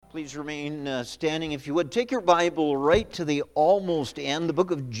Please remain standing if you would. Take your Bible right to the almost end, the book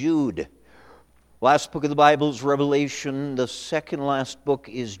of Jude. Last book of the Bible is Revelation. The second last book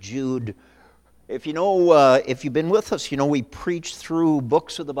is Jude. If you've been with us, you know we preached through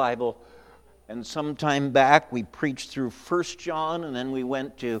books of the Bible. And some time back we preached through 1 John, and then we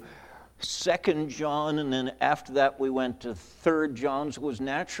went to 2 John, and then after that we went to 3 John. So it was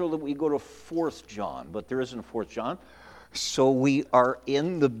natural that we go to 4 John, but there isn't a 4 John. So we are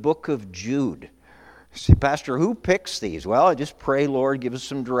in the book of Jude. See, Pastor, who picks these? Well, I just pray, Lord, give us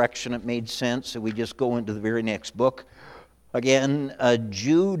some direction. It made sense, so we just go into the very next book. Again,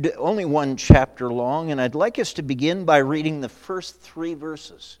 Jude, only one chapter long, and I'd like us to begin by reading the first 3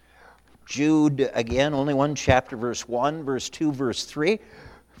 verses. Jude, again, only one chapter, verse 1, verse 2, verse 3.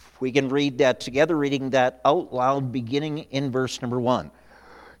 If we can read that together, reading that out loud, beginning in verse number 1.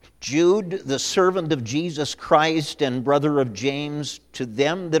 Jude, the servant of Jesus Christ and brother of James, to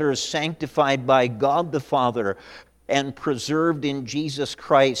them that are sanctified by God the Father and preserved in Jesus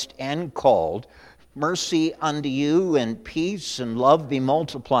Christ and called, mercy unto you and peace and love be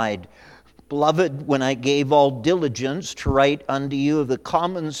multiplied. Beloved, when I gave all diligence to write unto you of the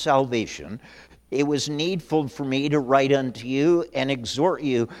common salvation, it was needful for me to write unto you and exhort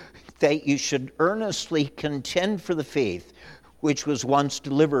you that you should earnestly contend for the faith which was once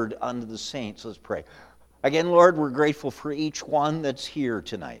delivered unto the saints. Let's pray. Again, Lord, we're grateful for each one that's here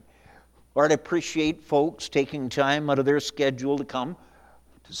tonight. Lord, I appreciate folks taking time out of their schedule to come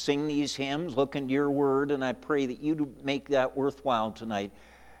to sing these hymns, look into your word, and I pray that you make that worthwhile tonight.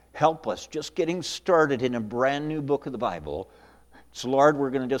 Help us just getting started in a brand new book of the Bible. So, Lord, we're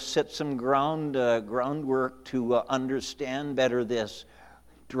going to just set some groundwork to understand better this.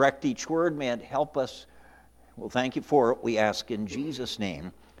 Direct each word. May it help us. Well, thank you for it. We ask in Jesus'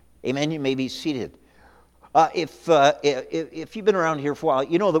 name. Amen. You may be seated. If you've been around here for a while,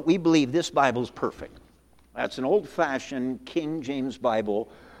 you know that we believe this Bible is perfect. That's an old-fashioned King James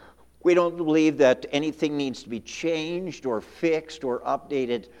Bible. We don't believe that anything needs to be changed or fixed or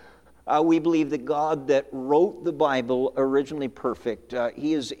updated. We believe that God that wrote the Bible originally perfect,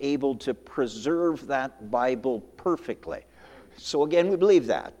 He is able to preserve that Bible perfectly. So again, we believe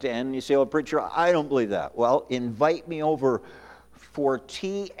that. And you say, oh, preacher, I don't believe that. Well, invite me over for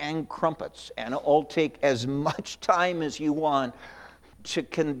tea and crumpets, and I'll take as much time as you want to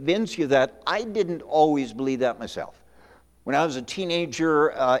convince you that I didn't always believe that myself. When I was a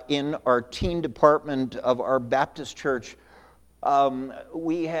teenager in our teen department of our Baptist church,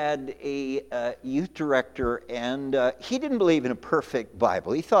 we had a youth director, and he didn't believe in a perfect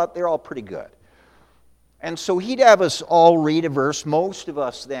Bible. He thought they're all pretty good. And so he'd have us all read a verse. Most of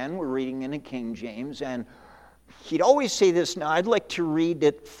us then were reading in a King James. And he'd always say this, now I'd like to read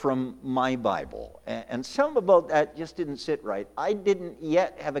it from my Bible. And something about that just didn't sit right. I didn't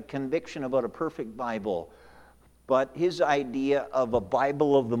yet have a conviction about a perfect Bible. But his idea of a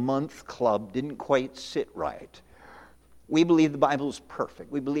Bible of the Month club didn't quite sit right. We believe the Bible is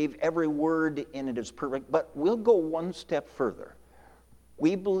perfect. We believe every word in it is perfect. But we'll go one step further.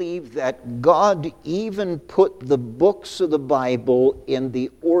 We believe that God even put the books of the Bible in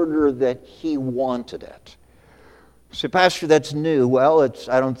the order that He wanted it. So, Pastor, that's new. Well,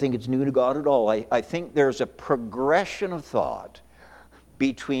 I don't think it's new to God at all. I think there's a progression of thought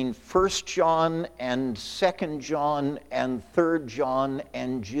between 1 John and 2 John and 3 John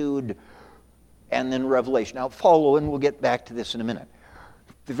and Jude and then Revelation. Now, follow, and we'll get back to this in a minute.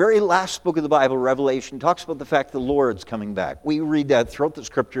 The very last book of the Bible, Revelation, talks about the fact the Lord's coming back. We read that throughout the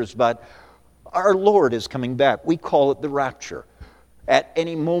Scriptures, but our Lord is coming back. We call it the rapture. At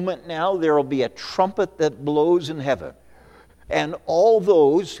any moment now, there will be a trumpet that blows in heaven. And all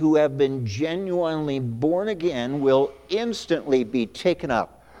those who have been genuinely born again will instantly be taken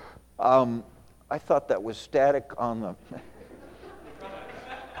up. I thought that was static on the...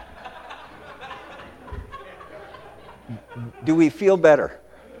 Do we feel better?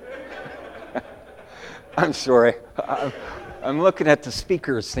 I'm sorry. I'm looking at the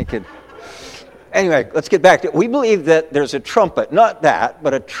speakers thinking... Anyway, let's get back to it. We believe that there's a trumpet, not that,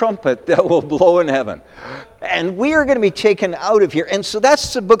 but a trumpet that will blow in heaven. And we are going to be taken out of here. And so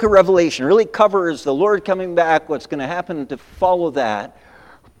that's the book of Revelation. It really covers the Lord coming back, what's going to happen to follow that.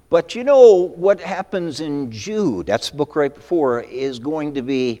 But you know what happens in Jude, that's the book right before, is going to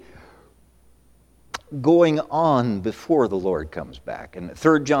be going on before the Lord comes back. And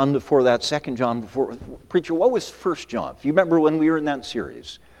 3 John before that, 2 John before. Preacher, what was 1 John? If you remember when we were in that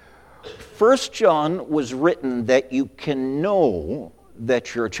series. 1 John was written that you can know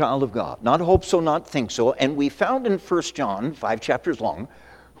that you're a child of God. Not hope so, not think so. And we found in 1 John, 5 chapters long,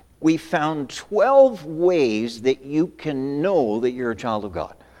 we found 12 ways that you can know that you're a child of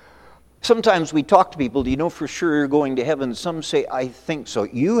God. Sometimes we talk to people, do you know for sure you're going to heaven? Some say, I think so.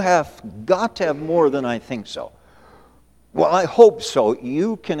 You have got to have more than I think so. Well, I hope so.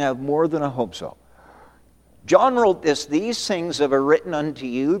 You can have more than I hope so. John wrote this, these things have I written unto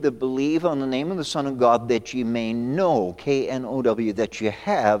you that believe on the name of the Son of God, that you may know, K-N-O-W, that you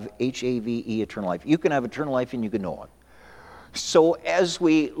have, H-A-V-E, eternal life. You can have eternal life and you can know it. So as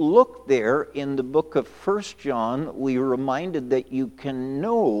we look there in the book of 1 John, we are reminded that you can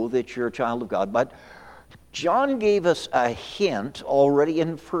know that you're a child of God. But John gave us a hint already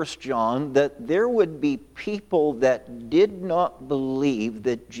in 1 John that there would be people that did not believe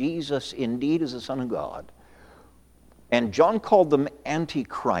that Jesus indeed is the Son of God. And John called them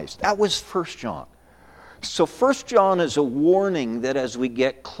Antichrist. That was 1 John. So 1 John is a warning that as we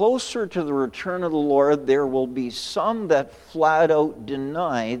get closer to the return of the Lord, there will be some that flat out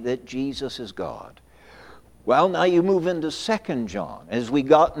deny that Jesus is God. Well, now you move into 2 John. As we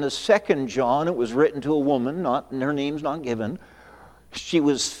got into 2 John, it was written to a woman, her name's not given. She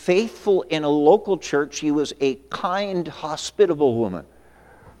was faithful in a local church. She was a kind, hospitable woman.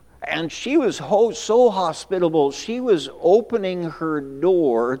 And she was so hospitable, she was opening her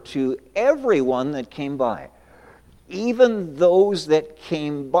door to everyone that came by. Even those that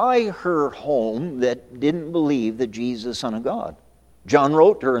came by her home that didn't believe that Jesus is the Son of God. John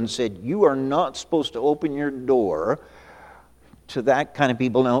wrote to her and said, you are not supposed to open your door to that kind of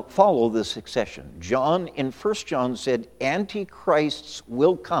people. Now, follow the succession. John, in 1 John, said, Antichrists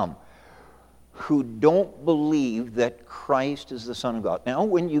will come who don't believe that Christ is the Son of God. Now,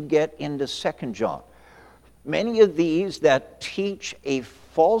 when you get into 2 John, many of these that teach a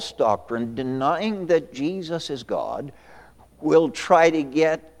false doctrine, denying that Jesus is God, will try to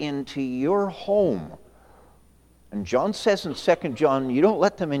get into your home. And John says in 2 John, you don't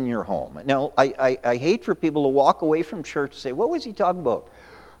let them in your home. Now, I hate for people to walk away from church and say, what was he talking about?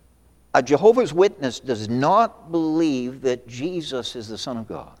 A Jehovah's Witness does not believe that Jesus is the Son of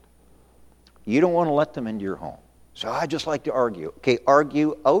God. You don't want to let them into your home. So I just like to argue. Okay,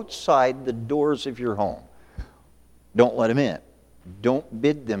 argue outside the doors of your home. Don't let them in. Don't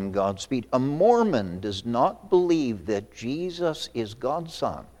bid them Godspeed. A Mormon does not believe that Jesus is God's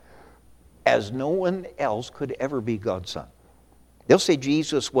Son, as no one else could ever be God's Son. They'll say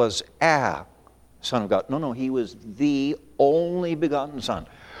Jesus was a Son of God. No, he was the only begotten Son.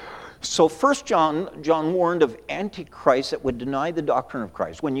 So 1 John warned of Antichrist that would deny the doctrine of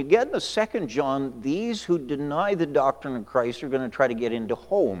Christ. When you get into 2 John, these who deny the doctrine of Christ are going to try to get into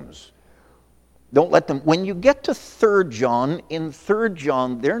homes. Don't let them. When you get to 3 John, in 3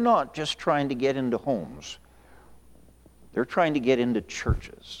 John, they're not just trying to get into homes. They're trying to get into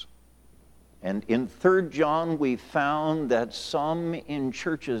churches. And in 3 John, we found that some in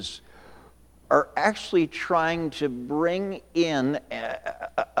churches are actually trying to bring in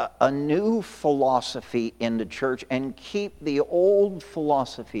a new philosophy into church and keep the old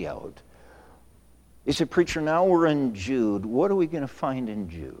philosophy out. You say, preacher, now we're in Jude. What are we going to find in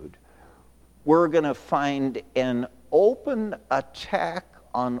Jude? We're going to find an open attack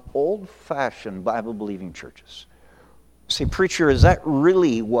on old-fashioned Bible-believing churches. Say, preacher, is that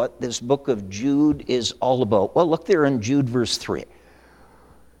really what this book of Jude is all about? Well, look there in Jude verse 3.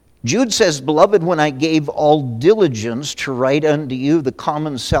 Jude says, Beloved, when I gave all diligence to write unto you the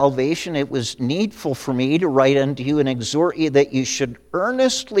common salvation, it was needful for me to write unto you and exhort you that you should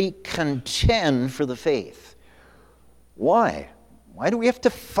earnestly contend for the faith. Why? Why do we have to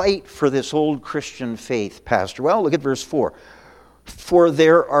fight for this old Christian faith, Pastor? Well, look at verse 4. For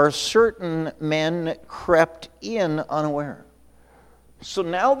there are certain men crept in unaware. So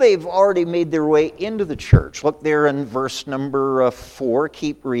now they've already made their way into the church. Look there in verse number 4.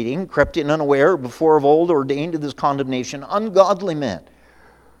 Keep reading. Crept in unaware, before of old ordained to this condemnation, ungodly men,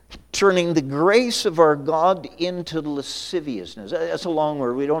 turning the grace of our God into lasciviousness. That's a long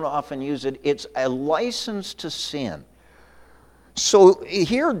word. We don't often use it. It's a license to sin. So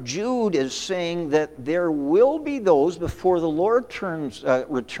here Jude is saying that there will be those before the Lord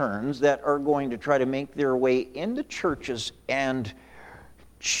returns that are going to try to make their way into churches and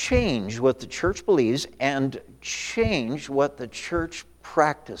change what the church believes and change what the church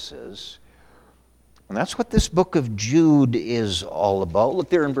practices. And that's what this book of Jude is all about.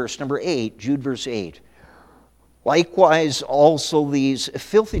 Look there in verse number 8, Jude verse 8. Likewise also these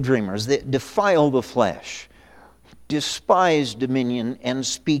filthy dreamers that defile the flesh, despise dominion, and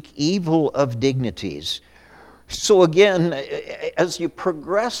speak evil of dignities. So again, as you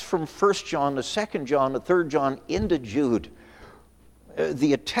progress from 1 John to 2 John to 3 John into Jude,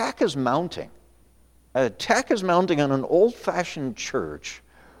 the attack is mounting. An attack is mounting on an old-fashioned church,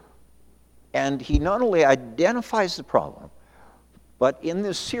 and he not only identifies the problem, But in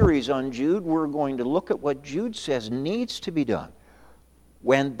this series on Jude, we're going to look at what Jude says needs to be done.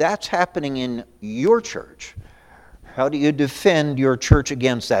 When that's happening in your church, how do you defend your church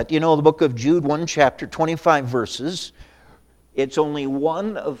against that? You know, the book of Jude, 1 chapter, 25 verses. It's only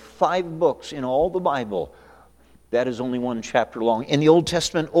one of 5 books in all the Bible that is only 1 chapter long. In the Old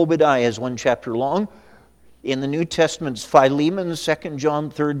Testament, Obadiah is 1 chapter long. In the New Testament, it's Philemon, 2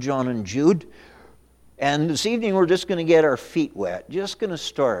 John, 3 John, and Jude. And this evening, we're just going to get our feet wet. Just going to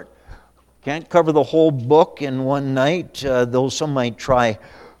start. Can't cover the whole book in one night, though some might try.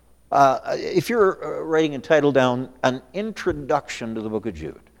 If you're writing a title down, An Introduction to the Book of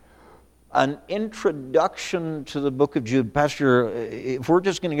Jude. An Introduction to the Book of Jude. Pastor, if we're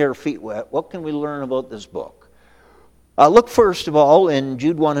just going to get our feet wet, what can we learn about this book? Look first of all in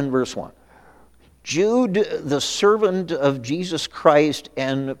Jude 1 and verse 1. Jude, the servant of Jesus Christ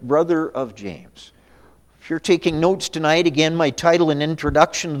and brother of James. If you're taking notes tonight, again, my title and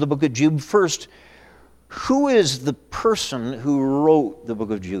introduction to the book of Jude. First, who is the person who wrote the book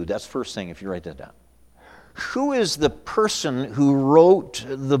of Jude? That's the first thing if you write that down. Who is the person who wrote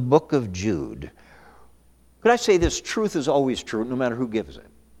the book of Jude? Could I say this? Truth is always true, no matter who gives it.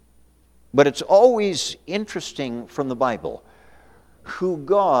 But it's always interesting from the Bible who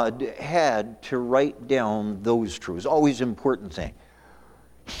God had to write down those truths. Always an important thing.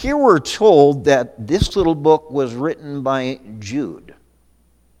 Here we're told that this little book was written by Jude.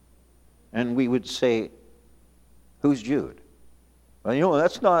 And we would say, who's Jude? Well, you know,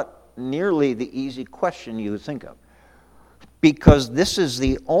 that's not nearly the easy question you would think of. Because this is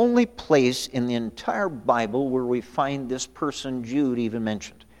the only place in the entire Bible where we find this person, Jude, even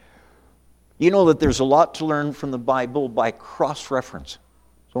mentioned. You know that there's a lot to learn from the Bible by cross-reference.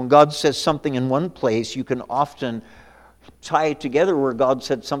 So when God says something in one place, you can often tie it together where God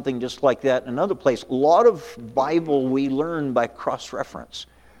said something just like that in another place. A lot of Bible we learn by cross-reference.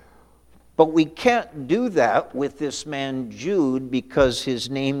 But we can't do that with this man Jude because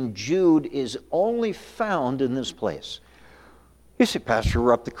his name Jude is only found in this place. You say, Pastor,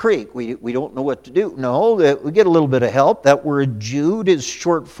 we're up the creek. We don't know what to do. No, we get a little bit of help. That word Jude is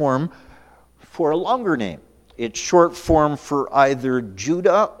short form for a longer name. It's short form for either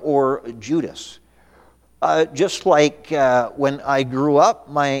Judah or Judas. Just like when I grew up,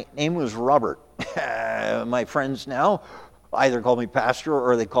 my name was Robert. My friends now either call me Pastor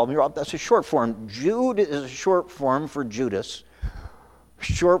or they call me Rob. That's a short form. Jude is a short form for Judas,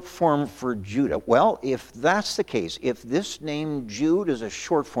 short form for Judah. Well, if that's the case, if this name Jude is a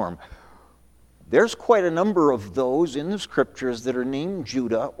short form, there's quite a number of those in the Scriptures that are named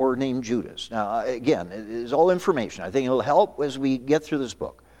Judah or named Judas. Now, again, it is all information. I think it'll help as we get through this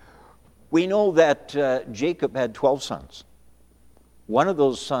book. We know that Jacob had 12 sons. One of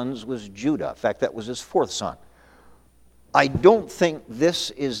those sons was Judah. In fact, that was his 4th son. I don't think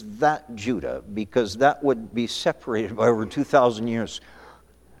this is that Judah because that would be separated by over 2,000 years.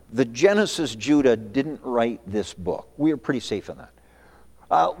 The Genesis Judah didn't write this book. We are pretty safe in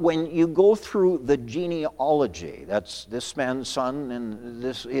that. When you go through the genealogy, that's this man's son, and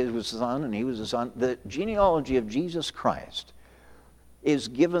this was his son, and he was his son. The genealogy of Jesus Christ is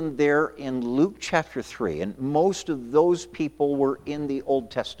given there in Luke chapter 3, and most of those people were in the Old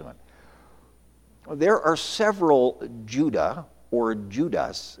Testament. There are several Judah or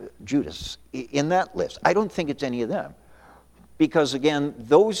Judas in that list. I don't think it's any of them. Because, again,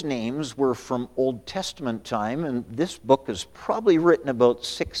 those names were from Old Testament time, and this book is probably written about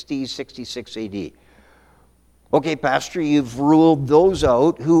 60, 66 AD. Okay, Pastor, you've ruled those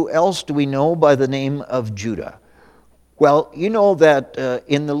out. Who else do we know by the name of Judah? Well, you know that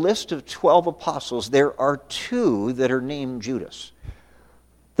in the list of 12 apostles, there are 2 that are named Judas.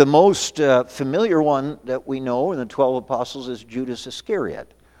 The most familiar one that we know in the 12 apostles is Judas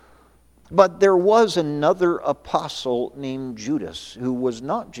Iscariot. But there was another apostle named Judas who was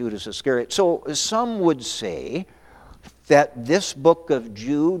not Judas Iscariot. So some would say that this book of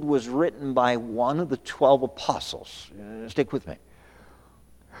Jude was written by one of the 12 apostles. Stick with me.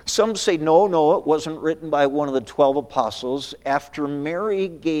 Some say, no, it wasn't written by one of the 12 apostles. After Mary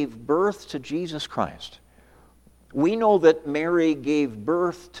gave birth to Jesus Christ, we know that Mary gave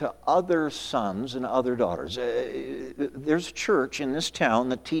birth to other sons and other daughters. There's a church in this town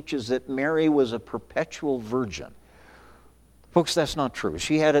that teaches that Mary was a perpetual virgin. Folks, that's not true.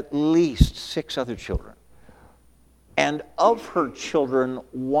 She had at least 6 other children. And of her children,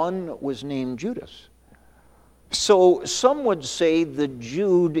 one was named Judas. So some would say the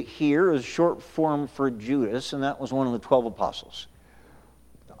Jude here is short form for Judas, and that was one of the 12 apostles.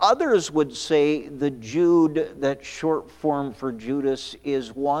 Others would say the Jude, that short form for Judas,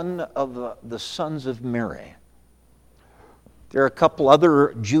 is one of the sons of Mary. There are a couple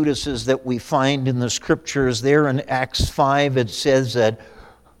other Judases that we find in the scriptures. There in Acts 5, it says that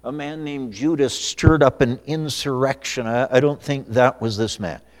a man named Judas stirred up an insurrection. I don't think that was this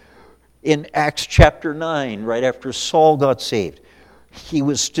man. In Acts chapter 9, right after Saul got saved, he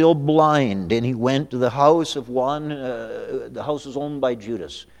was still blind, and he went to the house of one. The house was owned by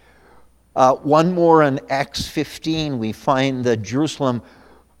Judas. One more in Acts 15, we find the Jerusalem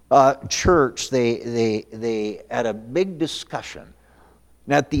church. They had a big discussion.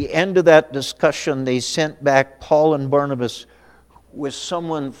 And at the end of that discussion, they sent back Paul and Barnabas with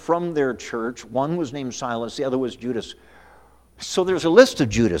someone from their church. One was named Silas, the other was Judas. So there's a list of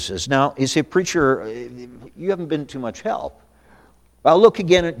Judases. Now, you say, preacher, you haven't been too much help. I'll look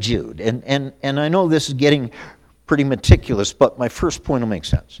again at Jude. And I know this is getting pretty meticulous, but my first point will make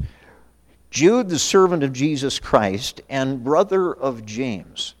sense. Jude, the servant of Jesus Christ and brother of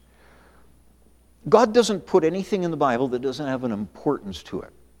James. God doesn't put anything in the Bible that doesn't have an importance to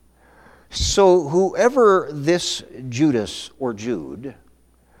it. So whoever this Judas or Jude,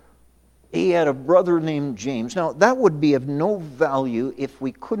 he had a brother named James. Now, that would be of no value if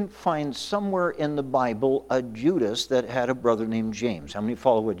we couldn't find somewhere in the Bible a Judas that had a brother named James. How many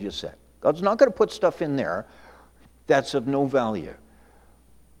follow what you said? God's not going to put stuff in there that's of no value.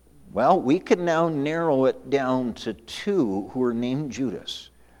 Well, we can now narrow it down to two who are named Judas.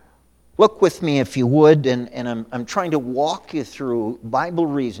 Look with me, if you would, and I'm trying to walk you through Bible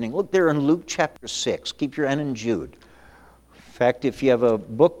reasoning. Look there in Luke chapter 6. Keep your hand in Jude. In fact, if you have a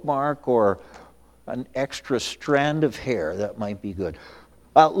bookmark or an extra strand of hair, that might be good.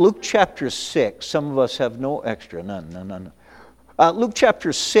 Luke chapter 6. Some of us have no extra. None. Luke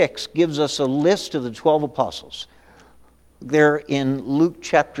chapter 6 gives us a list of the 12 apostles. There in Luke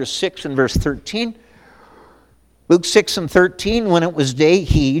chapter 6 and verse 13. Luke 6 and 13, when it was day,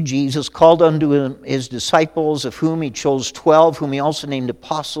 he, Jesus, called unto him his disciples, of whom he chose 12, whom he also named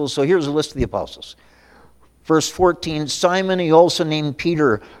apostles. So here's a list of the apostles. Verse 14, Simon he also named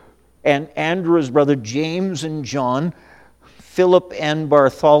Peter, and Andrew his brother, James and John, Philip and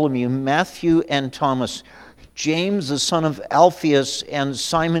Bartholomew, Matthew and Thomas, James the son of Alphaeus, and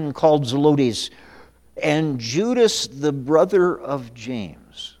Simon called Zelotes, and Judas the brother of James.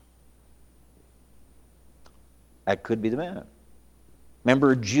 That could be the man.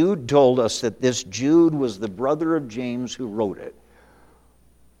 Remember, Jude told us that this Jude was the brother of James who wrote it.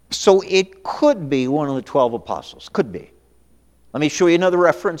 So it could be one of the 12 apostles. Could be. Let me show you another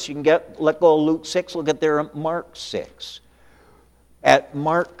reference. You can let go of Luke 6. Look at there at Mark 6. At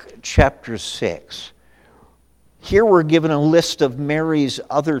Mark chapter 6. Here we're given a list of Mary's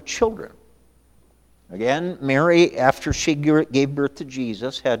other children. Again, Mary, after she gave birth to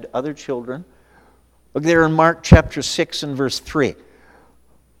Jesus, had other children. Look there in Mark chapter 6 and verse 3.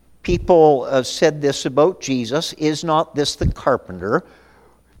 People said this about Jesus. Is not this the carpenter,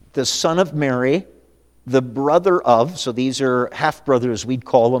 the son of Mary, the brother of, so these are half-brothers we'd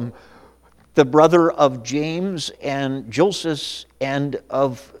call them, the brother of James and Joseph and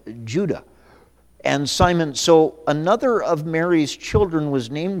of Judah and Simon. So another of Mary's children was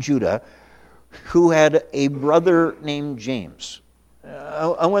named Judah, who had a brother named James.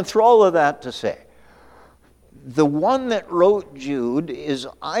 I went through all of that to say, the one that wrote Jude is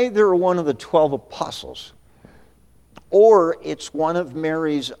either one of the 12 apostles or it's one of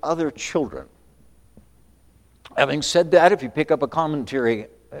Mary's other children. Having said that, if you pick up a commentary,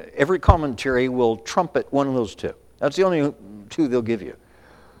 every commentary will trumpet one of those two. That's the only two they'll give you.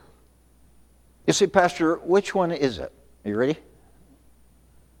 You say, Pastor, which one is it? Are you ready?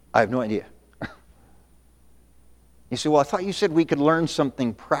 I have no idea. You say, well, I thought you said we could learn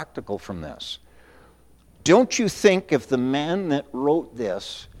something practical from this. Don't you think if the man that wrote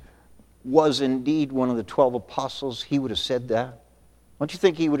this was indeed one of the 12 apostles, he would have said that? Don't you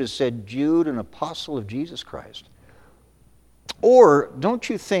think he would have said, Jude, an apostle of Jesus Christ? Or don't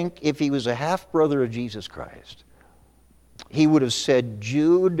you think if he was a half-brother of Jesus Christ, he would have said,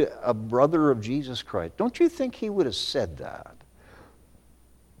 Jude, a brother of Jesus Christ? Don't you think he would have said that?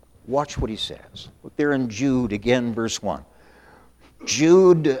 Watch what he says. Look there in Jude, again, verse 1.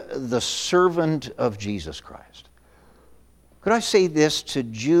 Jude, the servant of Jesus Christ. Could I say this to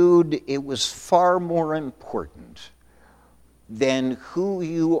Jude? It was far more important than who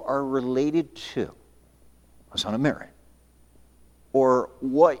you are related to, a son of Mary, or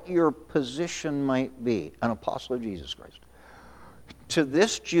what your position might be, an apostle of Jesus Christ. To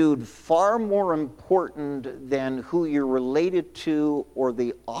this Jude, far more important than who you're related to or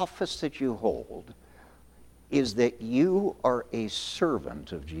the office that you hold is that you are a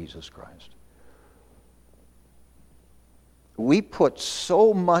servant of Jesus Christ. We put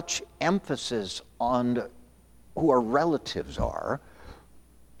so much emphasis on who our relatives are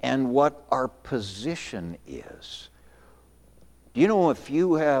and what our position is. Do you know if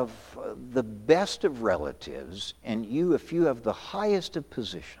you have the best of relatives and if you have the highest of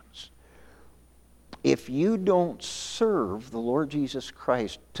positions, if you don't serve the Lord Jesus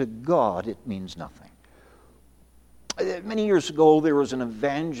Christ to God, it means nothing. Many years ago, there was an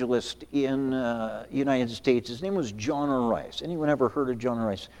evangelist in the United States. His name was John Rice. Anyone ever heard of John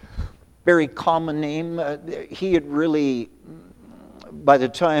Rice? Very common name. He had really, by the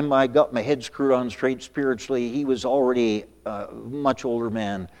time I got my head screwed on straight spiritually, he was already a much older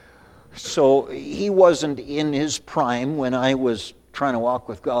man. So he wasn't in his prime when I was trying to walk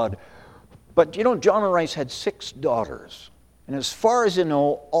with God. But you know, John Rice had 6 daughters. And as far as you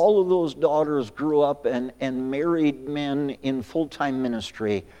know, all of those daughters grew up and married men in full-time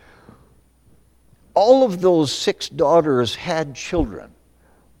ministry. All of those 6 daughters had children.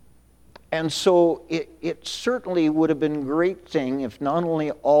 And so it certainly would have been a great thing if not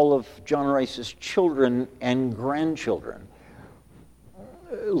only all of John Rice's children and grandchildren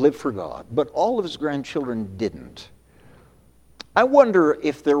lived for God, but all of his grandchildren didn't. I wonder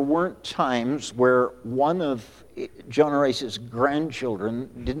if there weren't times where one of John Rice's grandchildren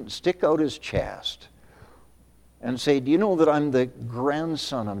didn't stick out his chest and say, "Do you know that I'm the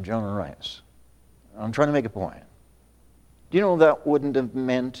grandson of John Rice?" I'm trying to make a point. Do you know that wouldn't have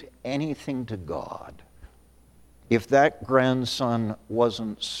meant anything to God if that grandson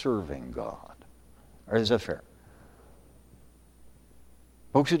wasn't serving God? Or is that fair?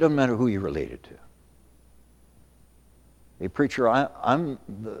 Folks, it doesn't matter who you're related to. Hey, preacher, I'm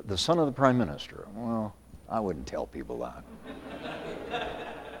the son of the prime minister. Well, I wouldn't tell people that.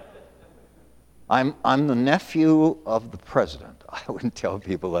 I'm the nephew of the president. I wouldn't tell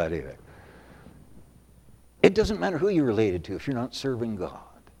people that either. It doesn't matter who you're related to if you're not serving God.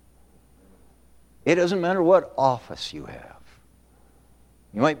 It doesn't matter what office you have.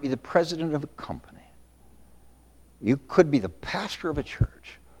 You might be the president of a company. You could be the pastor of a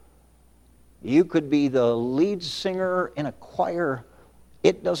church. You could be the lead singer in a choir.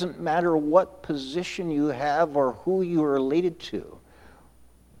 It doesn't matter what position you have or who you are related to.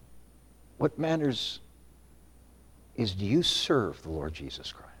 What matters is, do you serve the Lord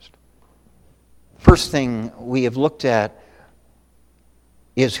Jesus Christ? First thing we have looked at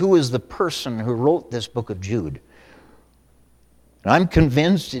is, who is the person who wrote this book of Jude? And I'm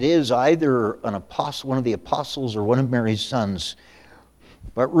convinced it is either an apostle, one of the apostles, or one of Mary's sons.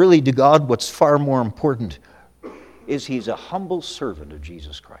 But really, to God, what's far more important is he's a humble servant of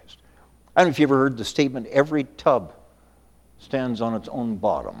Jesus Christ. I don't know if you ever heard the statement, every tub stands on its own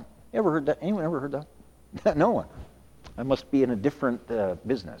bottom. You ever heard that? Anyone ever heard that? No one. I must be in a different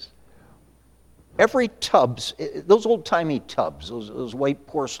business. Every tubs, those old-timey tubs, those white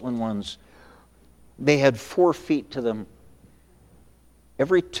porcelain ones, they had 4 feet to them.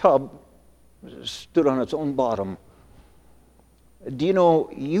 Every tub stood on its own bottom. Do you know,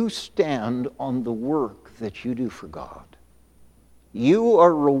 you stand on the work that you do for God. You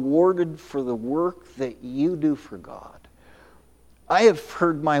are rewarded for the work that you do for God. I have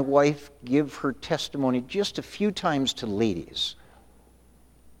heard my wife give her testimony just a few times to ladies.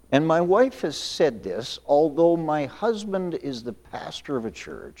 And my wife has said this, although my husband is the pastor of a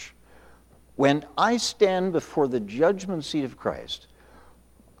church, when I stand before the judgment seat of Christ,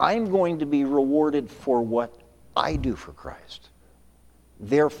 I'm going to be rewarded for what I do for Christ.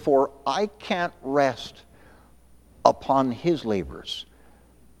 Therefore, I can't rest upon his labors.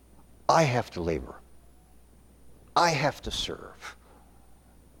 I have to labor. I have to serve.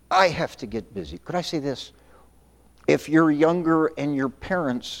 I have to get busy. Could I say this? If you're younger and your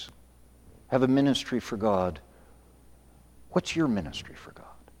parents have a ministry for God, what's your ministry for God?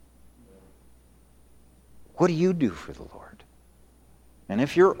 What do you do for the Lord? And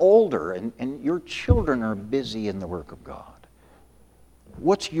if you're older and your children are busy in the work of God,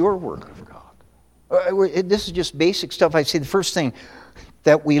 what's your work of God? This is just basic stuff. I'd say the first thing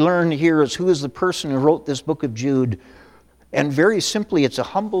that we learn here is, who is the person who wrote this book of Jude? And very simply, it's a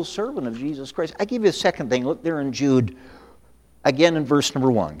humble servant of Jesus Christ. I give you a second thing. Look there in Jude, again in verse number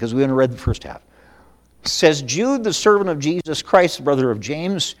 1, because we only read the first half. It says, Jude, the servant of Jesus Christ, the brother of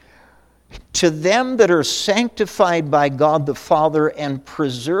James, to them that are sanctified by God the Father and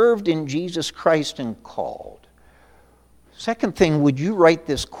preserved in Jesus Christ and called. Second thing, would you write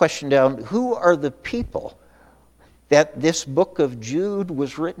this question down? Who are the people that this book of Jude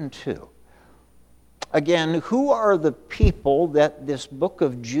was written to? Again, who are the people that this book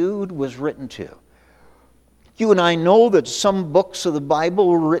of Jude was written to? You and I know that some books of the Bible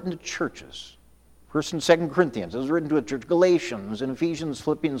were written to churches. 1st and 2nd Corinthians, it was written to a church. Galatians and Ephesians,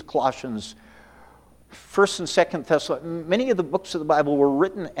 Philippians, Colossians. First and Second Thessalonians, many of the books of the Bible were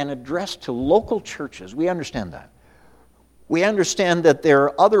written and addressed to local churches. We understand that. We understand that there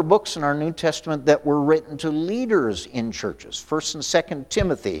are other books in our New Testament that were written to leaders in churches. First and Second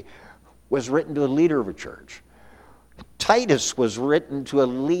Timothy was written to a leader of a church. Titus was written to a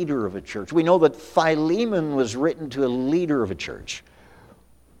leader of a church. We know that Philemon was written to a leader of a church.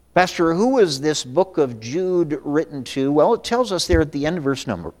 Pastor, who is this book of Jude written to? Well, it tells us there at the end of verse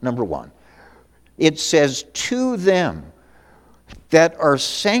number 1. It says, to them that are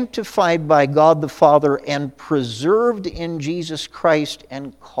sanctified by God the Father and preserved in Jesus Christ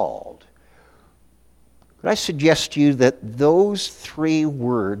and called. Could I suggest to you that those three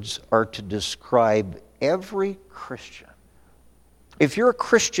words are to describe every Christian? If you're a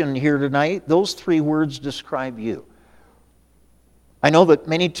Christian here tonight, those three words describe you. I know that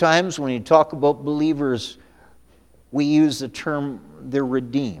many times when you talk about believers, we use the term they're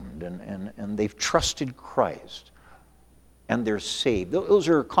redeemed and they've trusted Christ and they're saved. Those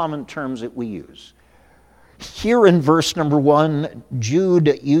are common terms that we use. Here in verse number 1,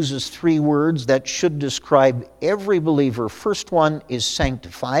 Jude uses three words that should describe every believer. First one is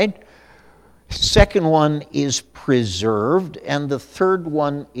sanctified. Second one is preserved. And the third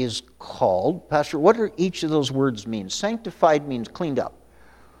one is called. Pastor, what do each of those words mean? Sanctified means cleaned up.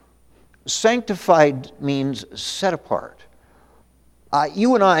 Sanctified means set apart.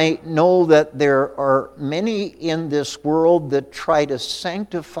 You and I know that there are many in this world that try to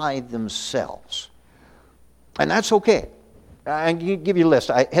sanctify themselves. And that's okay. I can give you a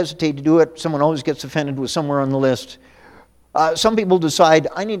list. I hesitate to do it. Someone always gets offended with somewhere on the list. Some people decide,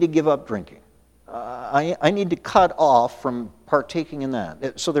 I need to give up drinking. I need to cut off from partaking in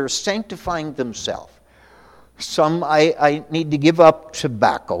that. So they're sanctifying themselves. Some I need to give up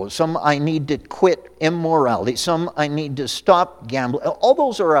tobacco. Some I need to quit immorality. Some I need to stop gambling. All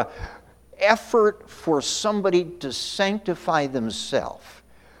those are an effort for somebody to sanctify themselves.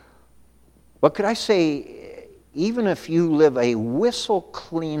 But could I say, even if you live a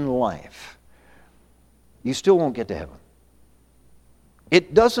whistle-clean life, you still won't get to heaven.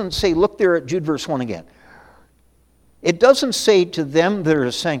 It doesn't say, look there at Jude verse 1 again. It doesn't say to them that are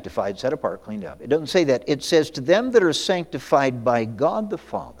sanctified, set apart, cleaned up. It doesn't say that. It says to them that are sanctified by God the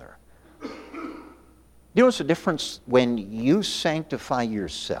Father. You know what's the difference when you sanctify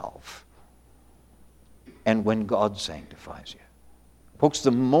yourself and when God sanctifies you? Folks,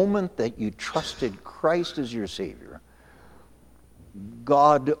 the moment that you trusted Christ as your Savior,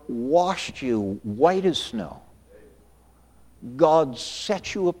 God washed you white as snow. God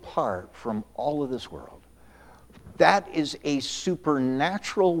set you apart from all of this world. That is a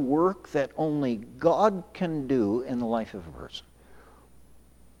supernatural work that only God can do in the life of a person.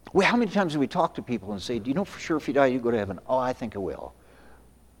 Well, how many times do we talk to people and say, do you know for sure if you die you go to heaven? Oh, I think I will.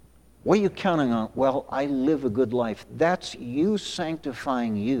 What are you counting on? Well, I live a good life. That's you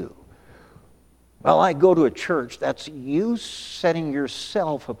sanctifying you. Well, I go to a church. That's you setting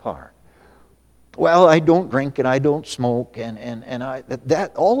yourself apart. Well, I don't drink and I don't smoke and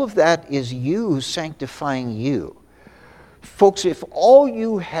all of that is you sanctifying you. Folks, if all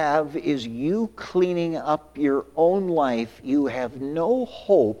you have is you cleaning up your own life, you have no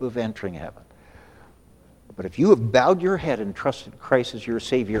hope of entering heaven. But if you have bowed your head and trusted Christ as your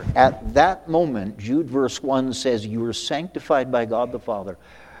Savior, at that moment, Jude verse 1 says, you are sanctified by God the Father.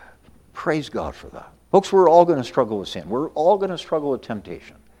 Praise God for that. Folks, we're all going to struggle with sin. We're all going to struggle with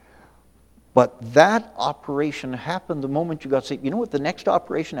temptation. But that operation happened the moment you got saved. You know what the next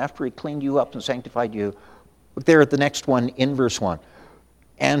operation after He cleaned you up and sanctified you? Look there at the next one in verse 1.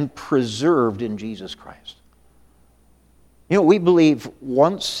 And preserved in Jesus Christ. You know, we believe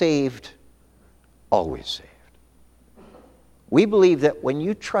once saved, always saved. We believe that when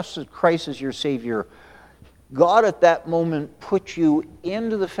you trusted Christ as your Savior, God at that moment put you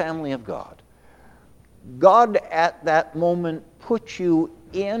into the family of God. God at that moment put you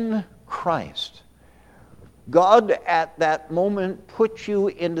in Christ. God at that moment put you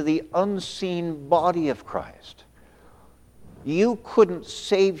into the unseen body of Christ. You couldn't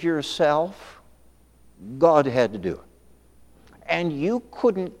save yourself. God had to do it. And you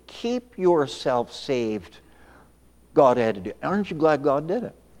couldn't keep yourself saved. God had to do it. Aren't you glad God did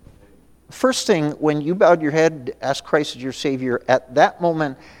it? First thing, when you bowed your head, asked Christ as your Savior, at that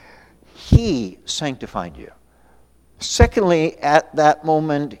moment, He sanctified you. Secondly, at that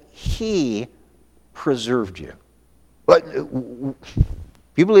moment, He preserved you. But if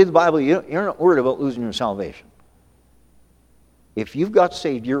you believe the Bible, you're not worried about losing your salvation. If you've got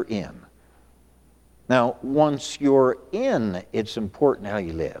saved, you're in. Now, once you're in, it's important how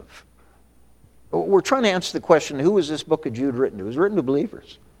you live. We're trying to answer the question, who is this book of Jude written to? It was written to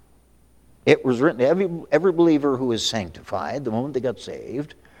believers. It was written to every believer who is sanctified the moment they got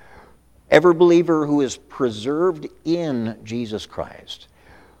saved, every believer who is preserved in Jesus Christ.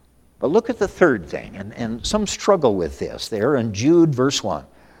 But look at the third thing, and some struggle with this there in Jude verse 1.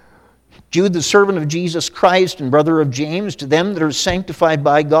 Jude, the servant of Jesus Christ and brother of James, to them that are sanctified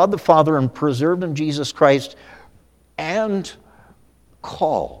by God the Father and preserved in Jesus Christ and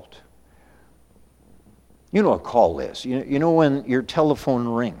called. You know what a call is. You know when your telephone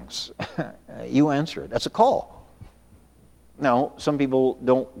rings, you answer it. That's a call. Now, some people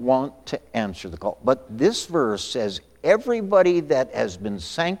don't want to answer the call. But this verse says everybody that has been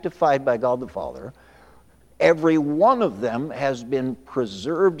sanctified by God the Father, every one of them has been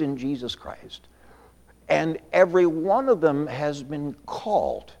preserved in Jesus Christ. And every one of them has been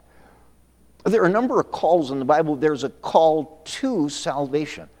called. There are a number of calls in the Bible. There's a call to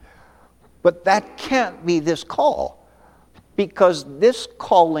salvation. But that can't be this call, because this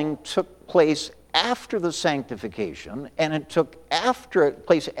calling took place after the sanctification, and it took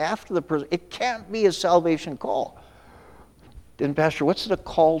place after the it can't be a salvation call. Then, Pastor, what's it a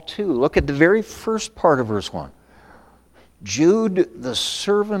call to? Look at the very first part of verse 1. Jude, the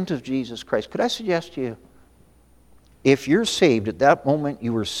servant of Jesus Christ. Could I suggest to you, if you're saved at that moment,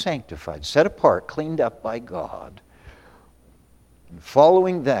 you were sanctified, set apart, cleaned up by God. And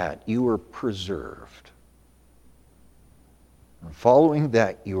following that, you were preserved. And following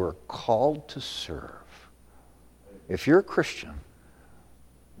that, you are called to serve. If you're a Christian,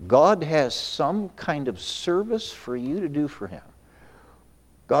 God has some kind of service for you to do for Him.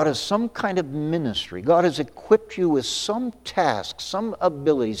 God has some kind of ministry. God has equipped you with some task, some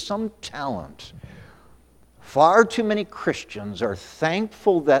ability, some talent. Far too many Christians are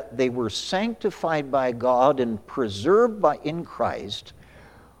thankful that they were sanctified by God and preserved in Christ,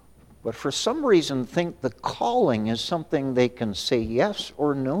 but for some reason think the calling is something they can say yes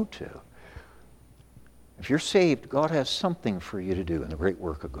or no to. If you're saved, God has something for you to do in the great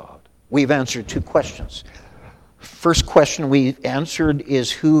work of God. We've answered two questions. First question we've answered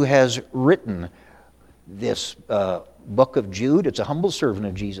is who has written this book of Jude? It's a humble servant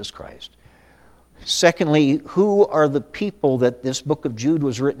of Jesus Christ. Secondly, who are the people that this book of Jude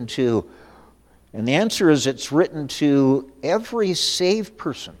was written to? And the answer is it's written to every saved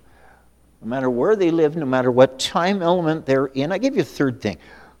person, no matter where they live, no matter what time element they're in. I give you a third thing.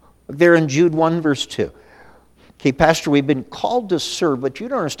 There in Jude 1, verse 2. Okay, Pastor, we've been called to serve, but you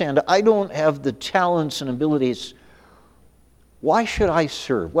don't understand, I don't have the talents and abilities. Why should I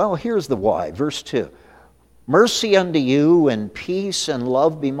serve? Well, here's the why. Verse 2. Mercy unto you and peace and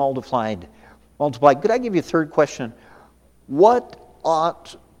love be multiplied. Could I give you a third question? What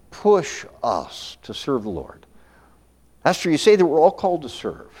ought push us to serve the Lord? Pastor, you say that we're all called to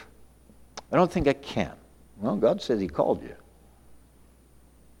serve. I don't think I can. Well, God says He called you.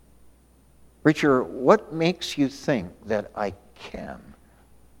 Preacher, what makes you think that I can?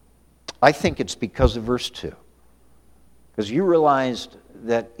 I think it's because of verse 2. Because you realized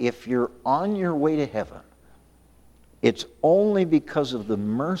that if you're on your way to heaven, it's only because of the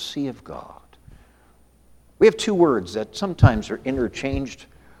mercy of God. We have two words that sometimes are interchanged,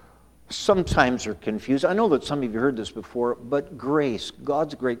 sometimes are confused. I know that some of you heard this before, but grace,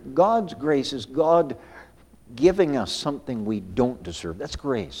 God's grace. God's grace is God giving us something we don't deserve. That's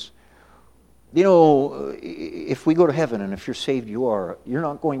grace. You know, if we go to heaven, and if you're saved, you're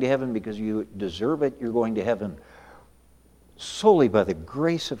not going to heaven because you deserve it. You're going to heaven solely by the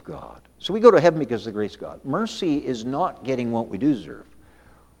grace of God. So we go to heaven because of the grace of God. Mercy is not getting what we do deserve.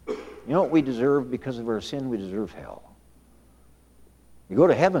 You know what we deserve because of our sin? We deserve hell. We go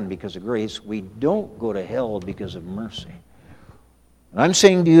to heaven because of grace. We don't go to hell because of mercy. And I'm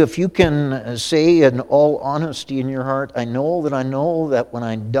saying to you, if you can say in all honesty in your heart, I know that when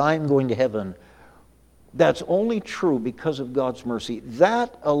I die I'm going to heaven, that's only true because of God's mercy.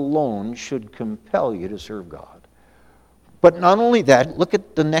 That alone should compel you to serve God. But not only that, look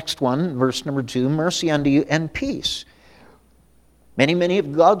at the next one, verse number 2, mercy unto you and peace. Many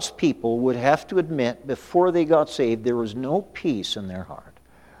of God's people would have to admit before they got saved there was no peace in their heart.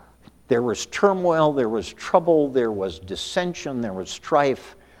 There was turmoil, there was trouble, there was dissension, there was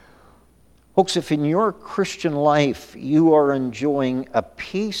strife. Folks, if in your Christian life you are enjoying a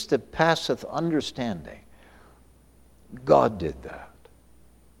peace that passeth understanding, God did that.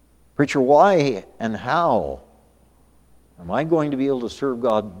 Preacher, why and how am I going to be able to serve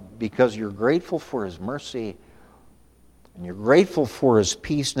God? Because you're grateful for His mercy and you're grateful for His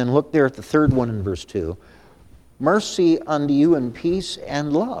peace. And then look there at the third one in verse 2. Mercy unto you and peace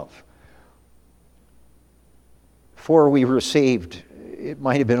and love. Before we were saved, it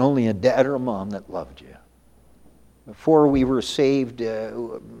might have been only a dad or a mom that loved you. Before we were saved,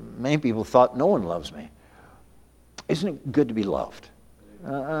 many people thought, no one loves me. Isn't it good to be loved?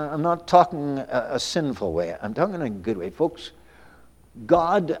 I'm not talking a sinful way. I'm talking in a good way. Folks,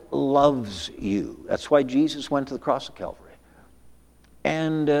 God loves you. That's why Jesus went to the cross of Calvary.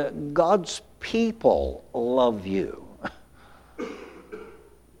 And God's people love you.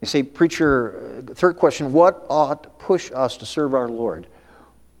 You say, preacher, third question, what ought to push us to serve our Lord?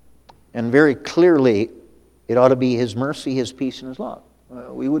 And very clearly, it ought to be His mercy, His peace, and His love.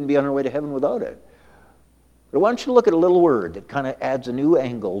 We wouldn't be on our way to heaven without it. But I want you to look at a little word that kind of adds a new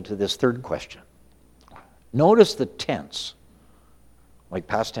angle to this third question. Notice the tense, like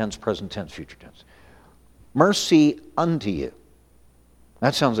past tense, present tense, future tense. Mercy unto you.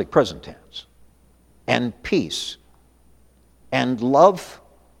 That sounds like present tense. And peace. And love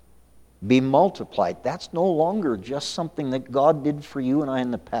be multiplied. That's no longer just something that God did for you and I in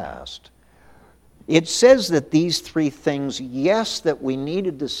the past. It says that these three things, yes, that we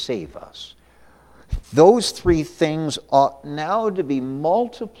needed to save us. Those three things ought now to be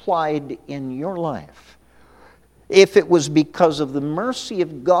multiplied in your life. If it was because of the mercy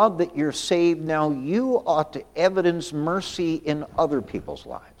of God that you're saved, now you ought to evidence mercy in other people's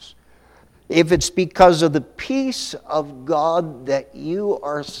lives. If it's because of the peace of God that you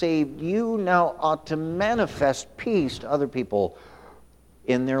are saved, you now ought to manifest peace to other people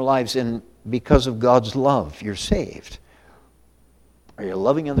in their lives. And because of God's love, you're saved. Are you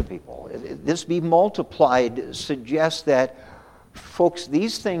loving other people? This be multiplied suggests that, folks,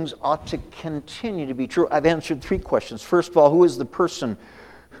 these things ought to continue to be true. I've answered three questions. First of all, who is the person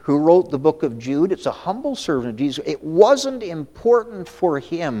who wrote the book of Jude? It's a humble servant of Jesus. It wasn't important for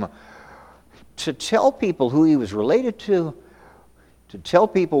him to tell people who he was related to tell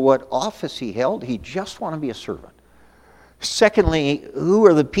people what office he held. He just wanted to be a servant. Secondly, who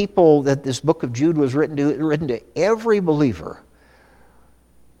are the people that this book of Jude was written to? Written to every believer.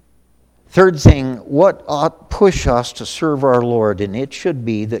 Third thing, what ought push us to serve our Lord? And it should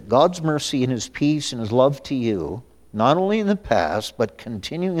be that God's mercy and His peace and His love to you, not only in the past, but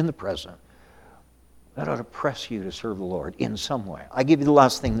continuing in the present, that ought to press you to serve the Lord in some way. I give you the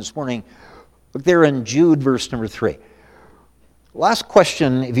last thing this morning. Look there in Jude, verse number 3. Last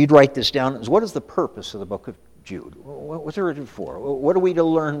question, if you'd write this down, is what is the purpose of the book of Jude? What's it written for? What are we to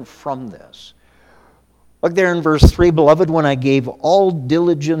learn from this? Look there in verse 3, beloved, when I gave all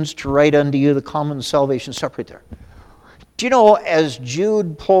diligence to write unto you the common salvation. Stop right there. Do you know, as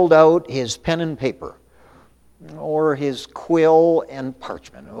Jude pulled out his pen and paper, or his quill and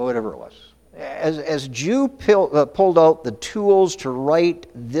parchment, or whatever it was, as Jude pulled out the tools to write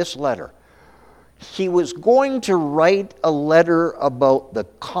this letter, he was going to write a letter about the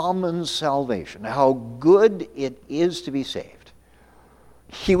common salvation, how good it is to be saved.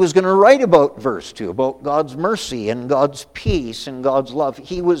 He was going to write about verse 2, about God's mercy and God's peace and God's love.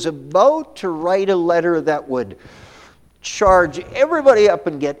 He was about to write a letter that would charge everybody up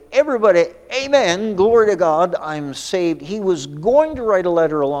and get everybody, amen, glory to God, I'm saved. He was going to write a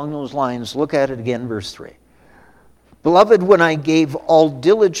letter along those lines. Look at it again, verse 3. Beloved, when I gave all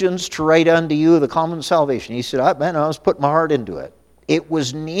diligence to write unto you the common salvation. He said, I was putting my heart into it. It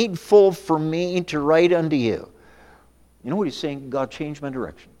was needful for me to write unto you. You know what he's saying? God changed my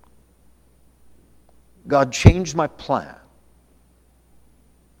direction. God changed my plan.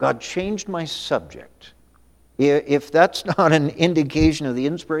 God changed my subject. If that's not an indication of the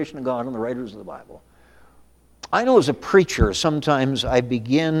inspiration of God and the writers of the Bible. I know as a preacher, sometimes I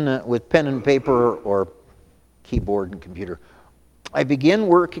begin with pen and paper or keyboard and computer. I begin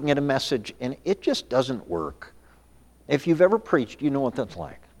working at a message and it just doesn't work. If you've ever preached, you know what that's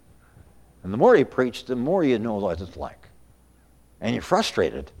like. And the more you preach, the more you know what it's like. And you're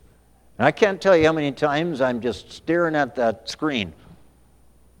frustrated. And I can't tell you how many times I'm just staring at that screen.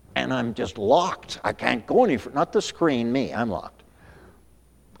 And I'm just locked. I can't go any further. Not the screen, me. I'm locked.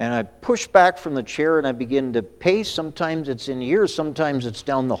 And I push back from the chair and I begin to pace. Sometimes it's in here. Sometimes it's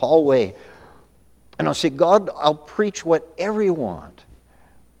down the hallway. And I'll say, God, I'll preach whatever you want.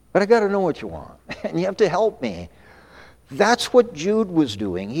 But I got to know what you want. And you have to help me. That's what Jude was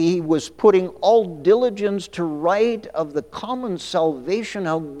doing. He was putting all diligence to write of the common salvation,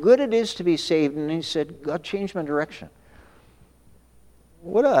 how good it is to be saved. And he said, God changed my direction.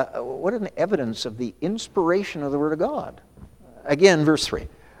 What an evidence of the inspiration of the Word of God. Again, verse 3.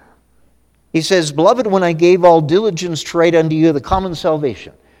 He says, Beloved, when I gave all diligence to write unto you the common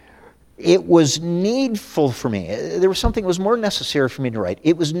salvation, it was needful for me. There was something that was more necessary for me to write.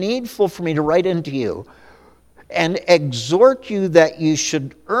 It was needful for me to write unto you and exhort you that you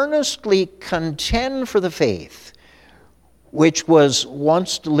should earnestly contend for the faith which was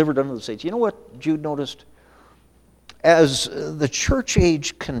once delivered unto the saints. You know what Jude noticed? as the church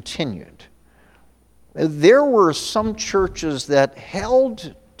age continued, there were some churches that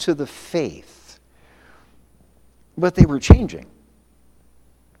held to the faith, but they were changing.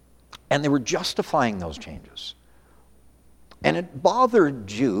 And they were justifying those changes. And it bothered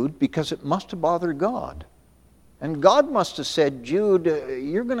Jude because it must have bothered God. And God must have said, Jude,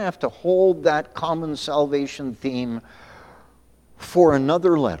 you're going to have to hold that common salvation theme for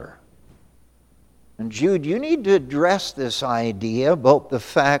another letter. And Jude, you need to address this idea about the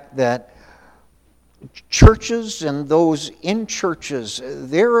fact that churches and those in churches,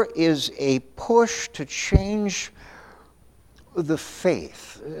 there is a push to change the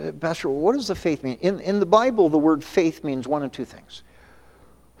faith. Pastor, what does the faith mean? In the Bible, the word faith means one of two things.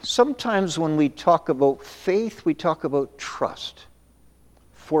 Sometimes when we talk about faith, we talk about trust.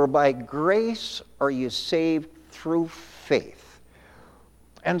 For by grace are you saved through faith.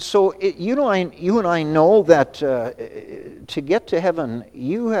 And so you and I know that to get to heaven,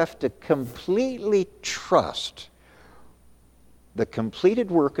 you have to completely trust the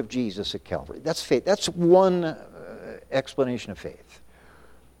completed work of Jesus at Calvary. That's faith. That's one explanation of faith.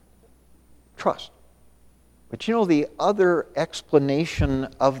 Trust. But you know, the other explanation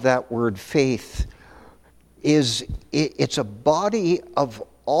of that word faith is it's a body of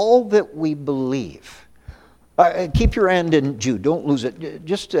all that we believe. Keep your hand in Jude. Don't lose it.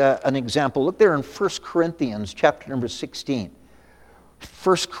 Just an example. Look there in 1 Corinthians chapter number 16.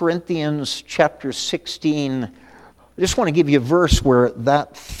 1 Corinthians chapter 16. I just want to give you a verse where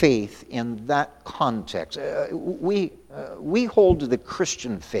that faith in that context. We hold to the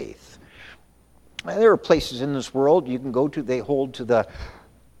Christian faith. There are places in this world you can go to, they hold to the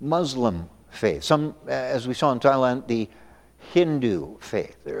Muslim faith. Some, as we saw in Thailand, the Hindu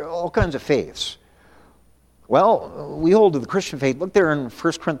faith. There are all kinds of faiths. Well, we hold to the Christian faith. Look there in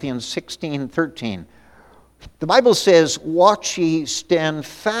 1 Corinthians 16:13. The Bible says, watch ye, stand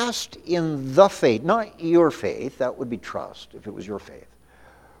fast in the faith. Not your faith, that would be trust if it was your faith.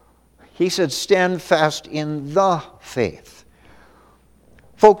 He said, stand fast in the faith.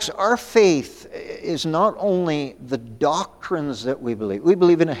 Folks, our faith is not only the doctrines that we believe. We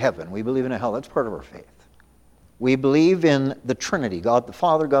believe in a heaven. We believe in a hell. That's part of our faith. We believe in the Trinity, God the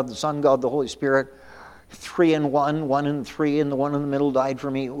Father, God the Son, God the Holy Spirit, 3 in 1, 1 in 3, and the one in the middle died for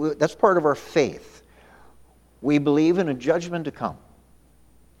me. That's part of our faith. We believe in a judgment to come.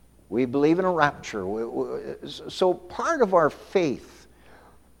 We believe in a rapture. So part of our faith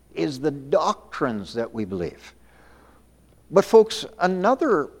is the doctrines that we believe. But folks,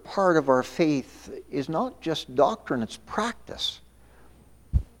 another part of our faith is not just doctrine, it's practice.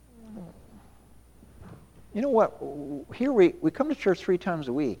 You know what? Here we come to church 3 times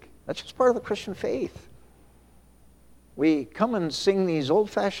a week. That's just part of the Christian faith. We come and sing these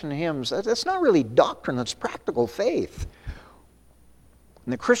old-fashioned hymns. That's not really doctrine, that's practical faith.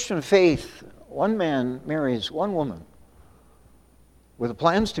 In the Christian faith, one man marries one woman with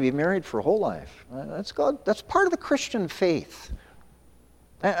plans to be married for a whole life. That's part of the Christian faith.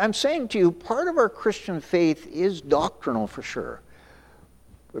 I'm saying to you, part of our Christian faith is doctrinal for sure.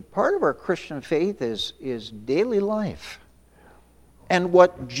 But part of our Christian faith is daily life. And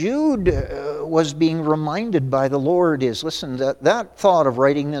what Jude was being reminded by the Lord is, listen, that thought of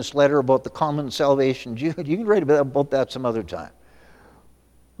writing this letter about the common salvation, Jude, you can write about that some other time.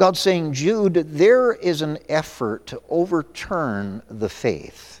 God's saying, Jude, there is an effort to overturn the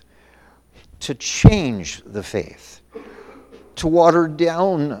faith, to change the faith, to water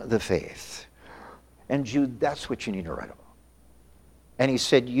down the faith. And Jude, that's what you need to write about. And he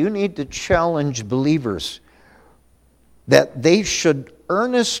said, you need to challenge believers that they should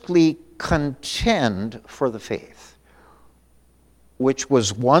earnestly contend for the faith which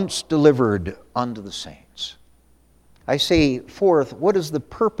was once delivered unto the saints. I say, fourth, what is the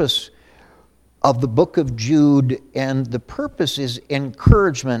purpose of the book of Jude? And the purpose is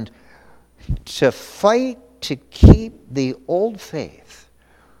encouragement to fight to keep the old faith.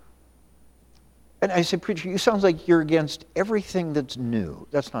 And I say, preacher, you sound like you're against everything that's new.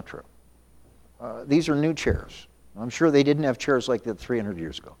 That's not true. These are new chairs. I'm sure they didn't have chairs like that 300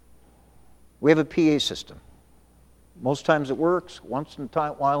 years ago. We have a PA system. Most times it works. Once in a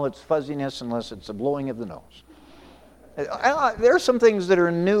while it's fuzziness unless it's a blowing of the nose. There are some things that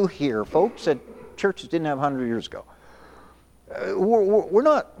are new here, folks, that churches didn't have 100 years ago.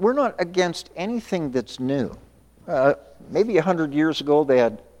 We're not against anything that's new. Maybe 100 years ago they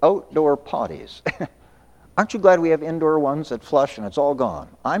had outdoor potties. Aren't you glad we have indoor ones that flush and it's all gone?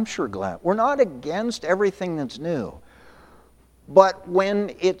 I'm sure glad. We're not against everything that's new. But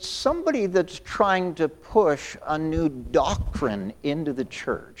when it's somebody that's trying to push a new doctrine into the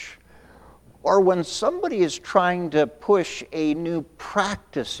church, or when somebody is trying to push a new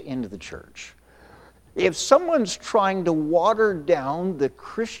practice into the church, if someone's trying to water down the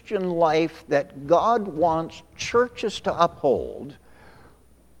Christian life that God wants churches to uphold,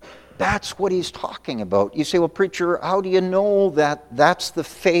 that's what he's talking about. You say, well, preacher, how do you know that that's the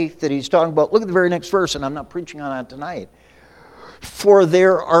faith that he's talking about? Look at the very next verse, and I'm not preaching on that tonight. For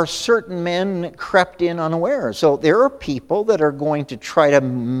there are certain men crept in unaware. So there are people that are going to try to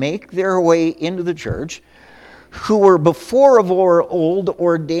make their way into the church who were before of old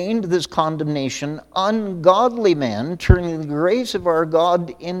ordained this condemnation, ungodly men, turning the grace of our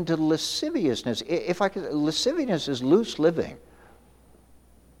God into lasciviousness. If I could, lasciviousness is loose living,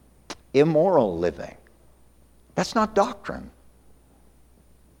 immoral living. That's not doctrine.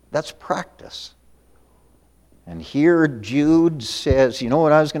 That's practice. And here Jude says, you know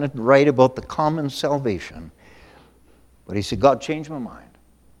what, I was going to write about the common salvation. But he said, God changed my mind.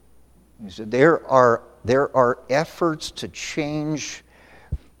 He said, there are efforts to change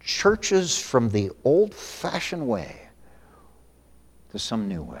churches from the old-fashioned way to some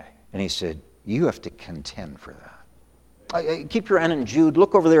new way. And he said, you have to contend for that. Keep your hand in Jude.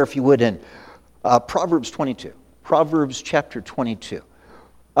 Look over there, if you would, in Proverbs 22. Proverbs chapter 22.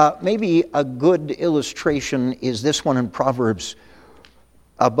 Maybe a good illustration is this one in Proverbs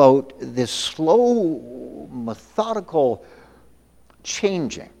about this slow, methodical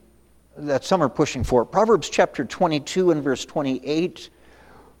changing that some are pushing for. Proverbs chapter 22 and verse 28.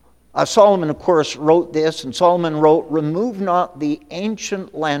 Solomon, of course, wrote this, and Solomon wrote, remove not the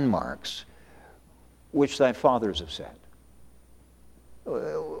ancient landmarks which thy fathers have set.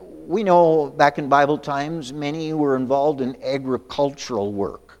 We know back in Bible times, many were involved in agricultural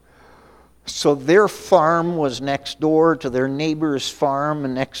work. So their farm was next door to their neighbor's farm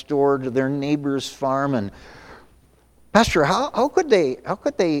and next door to their neighbor's farm. And Pastor, how could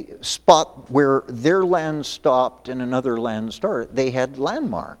they spot where their land stopped and another land started? They had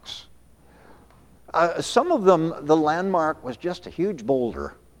landmarks. Some of them, the landmark was just a huge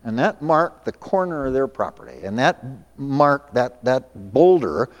boulder. And that marked the corner of their property. And that marked, that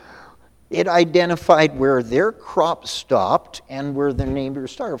boulder, it identified where their crop stopped and where their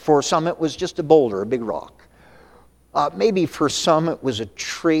neighbors started. For some, it was just a boulder, a big rock. Maybe for some, it was a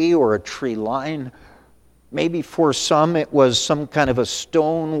tree or a tree line. Maybe for some, it was some kind of a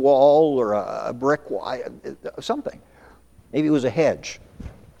stone wall or a brick wall, something. Maybe it was a hedge.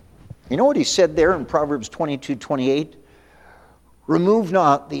 You know what he said there in Proverbs 22:28? Remove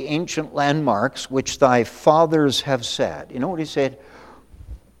not the ancient landmarks which thy fathers have set. You know what he said?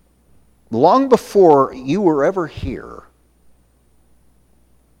 Long before you were ever here,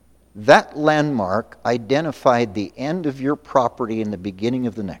 that landmark identified the end of your property and the beginning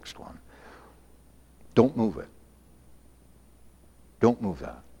of the next one. Don't move it. Don't move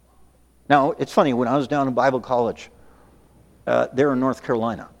that. Now, it's funny, when I was down in Bible college there in North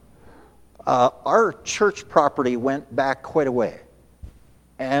Carolina, our church property went back quite a way.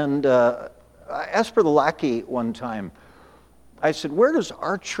 And I asked Brother Lackey one time, I said, where does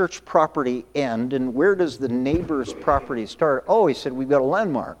our church property end and where does the neighbor's property start? Oh, he said, we've got a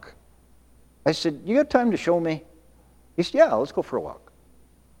landmark. I said, you got time to show me? He said, yeah, let's go for a walk.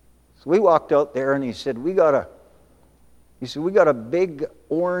 So we walked out there and he said, we got a big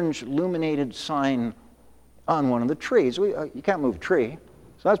orange illuminated sign on one of the trees. You can't move a tree,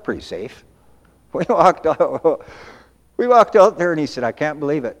 so that's pretty safe. We walked out there and he said, I can't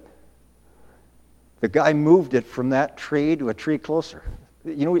believe it. The guy moved it from that tree to a tree closer.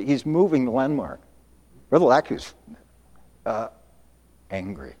 You know, he's moving the landmark. Brother Lackey's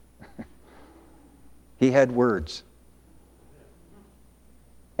angry. He had words.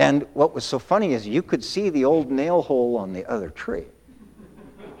 And what was so funny is you could see the old nail hole on the other tree.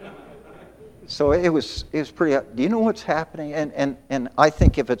 So it was pretty. Do you know what's happening? And I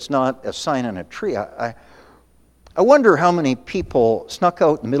think if it's not a sign on a tree, I wonder how many people snuck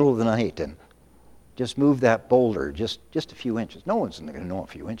out in the middle of the night and just moved that boulder just a few inches. No one's going to know a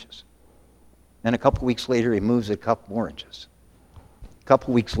few inches. Then a couple weeks later, he moves it a couple more inches. A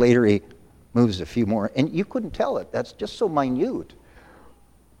couple weeks later, he moves a few more. And you couldn't tell it. That's just so minute.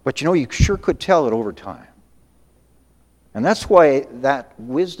 But you know, you sure could tell it over time. And that's why that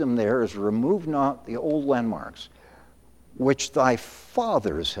wisdom there is remove not the old landmarks which thy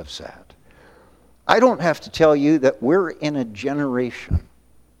fathers have set. I don't have to tell you that we're in a generation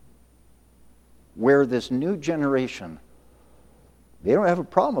where this new generation, they don't have a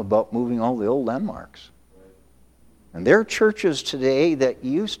problem about moving all the old landmarks. And there are churches today that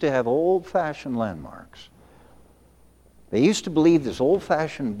used to have old-fashioned landmarks. They used to believe this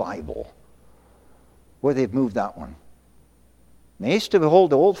old-fashioned Bible. Boy, they've moved that one. They used to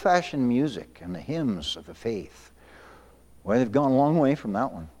hold the old-fashioned music and the hymns of the faith. Well, they've gone a long way from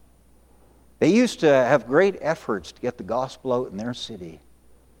that one. They used to have great efforts to get the gospel out in their city.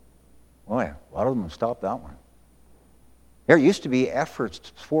 Boy, a lot of them have stopped that one. There used to be efforts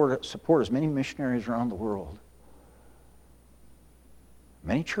to support as many missionaries around the world.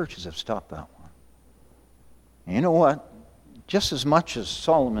 Many churches have stopped that one. And you know what? Just as much as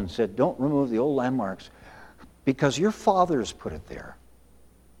Solomon said, don't remove the old landmarks, because your fathers put it there.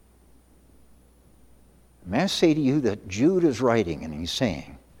 May I say to you that Jude is writing and he's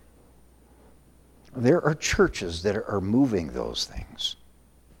saying, there are churches that are moving those things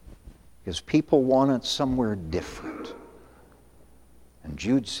because people want it somewhere different. And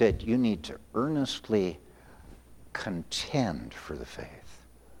Jude said, you need to earnestly contend for the faith.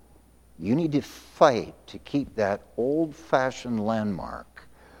 You need to fight to keep that old-fashioned landmark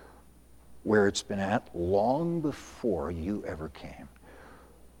where it's been at long before you ever came.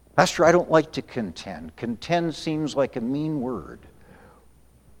 Pastor, I don't like to contend. Contend seems like a mean word.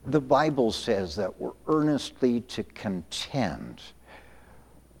 The Bible says that we're earnestly to contend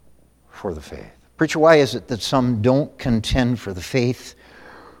for the faith. Preacher, why is it that some don't contend for the faith?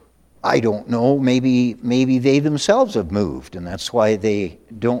 I don't know. Maybe they themselves have moved, and that's why they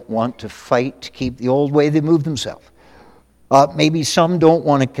don't want to fight to keep the old way they moved themselves. Maybe some don't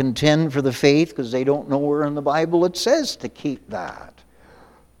want to contend for the faith because they don't know where in the Bible it says to keep that.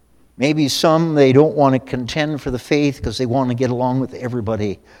 Maybe some, they don't want to contend for the faith because they want to get along with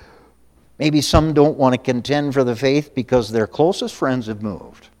everybody. Maybe some don't want to contend for the faith because their closest friends have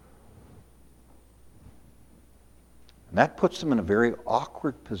moved. And that puts them in a very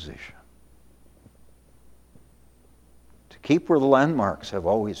awkward position to keep where the landmarks have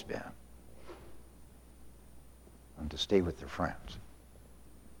always been and to stay with their friends.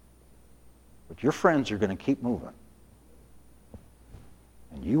 But your friends are going to keep moving.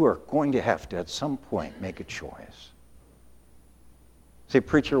 And you are going to have to, at some point, make a choice. Say,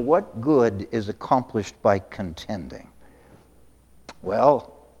 preacher, what good is accomplished by contending?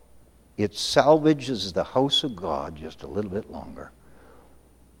 Well, it salvages the house of God just a little bit longer.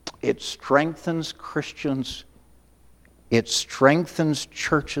 It strengthens Christians. It strengthens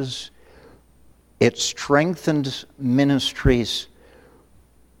churches. It strengthens ministries.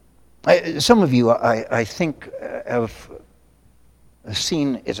 Some of you, I think, have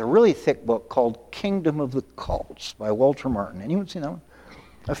seen, it's a really thick book called Kingdom of the Cults by Walter Martin. Anyone seen that one?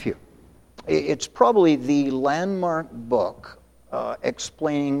 A few. It's probably the landmark book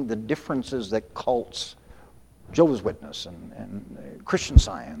explaining the differences that cults, Jehovah's Witness and Christian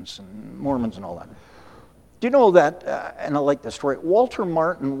Science and Mormons and all that. Do you know that, and I like the story, Walter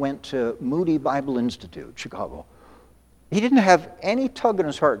Martin went to Moody Bible Institute, Chicago. He didn't have any tug in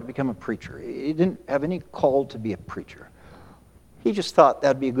his heart to become a preacher. He didn't have any call to be a preacher. He just thought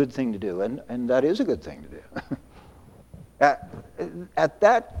that'd be a good thing to do, and that is a good thing to do. At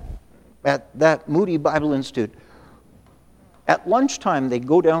that Moody Bible Institute, at lunchtime, they'd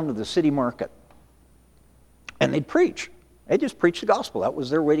go down to the city market and they'd preach. They'd just preach the gospel. That was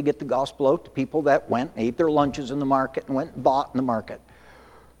their way to get the gospel out to people that went and ate their lunches in the market and went and bought in the market.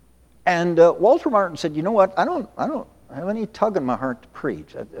 And Walter Martin said, you know what, I don't have any tug in my heart to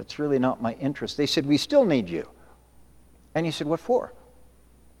preach. That's really not my interest. They said, we still need you. And he said, what for?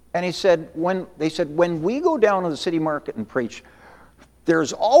 And he said, when we go down to the city market and preach,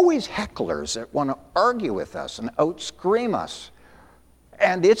 there's always hecklers that want to argue with us and out-scream us.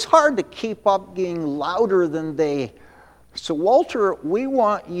 And it's hard to keep up being louder than they. So Walter, we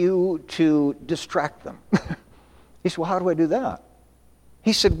want you to distract them. He said, well, how do I do that?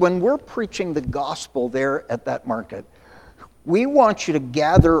 He said, when we're preaching the gospel there at that market, we want you to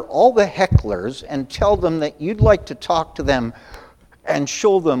gather all the hecklers and tell them that you'd like to talk to them and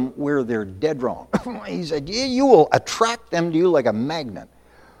show them where they're dead wrong. He said, you will attract them to you like a magnet.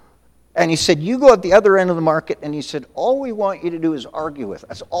 And he said, you go at the other end of the market, and he said, all we want you to do is argue with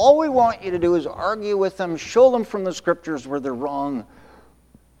us. All we want you to do is argue with them, show them from the scriptures where they're wrong.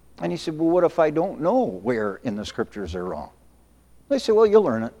 And he said, well, what if I don't know where in the scriptures they're wrong? They said, well, you'll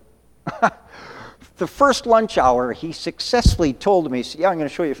learn it. The first lunch hour, he successfully told me, he said, yeah, I'm going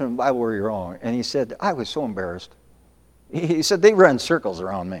to show you from the Bible where you're wrong. And he said, I was so embarrassed. He said, they ran circles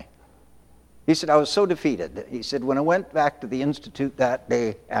around me. He said, I was so defeated. He said, when I went back to the Institute that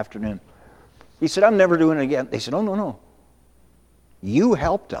day afternoon, he said, I'm never doing it again. They said, oh, no. You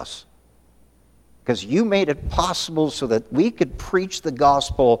helped us because you made it possible so that we could preach the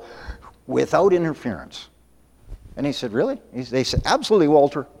gospel without interference. And he said, really? They said, absolutely,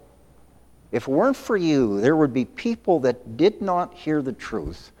 Walter. If it weren't for you, there would be people that did not hear the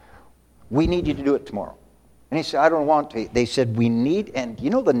truth. We need you to do it tomorrow. And he said, I don't want to. They said, we need, and you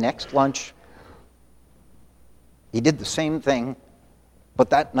know the next lunch, he did the same thing, but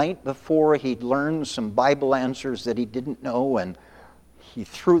that night before he'd learned some Bible answers that he didn't know, and he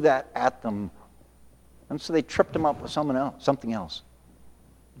threw that at them, and so they tripped him up with something else.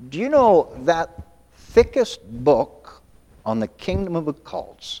 Do you know that thickest book on the kingdom of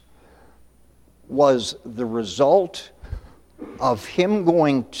occults was the result of him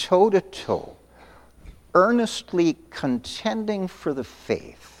going toe-to-toe, earnestly contending for the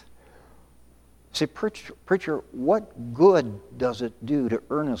faith? Say, preacher, what good does it do to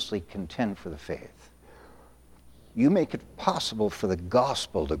earnestly contend for the faith? You make it possible for the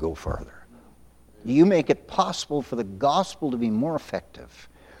gospel to go farther. You make it possible for the gospel to be more effective.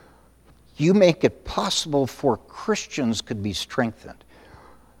 You make it possible for Christians could be strengthened.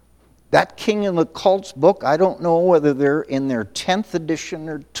 That King in the Cults book, I don't know whether they're in their 10th edition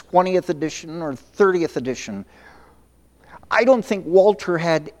or 20th edition or 30th edition. I don't think Walter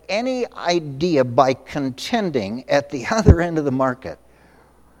had any idea by contending at the other end of the market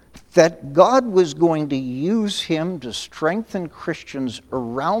that God was going to use him to strengthen Christians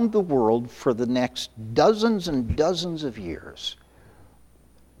around the world for the next dozens and dozens of years.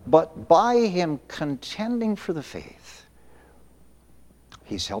 But by him contending for the faith,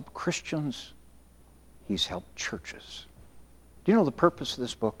 he's helped Christians, he's helped churches. Do you know the purpose of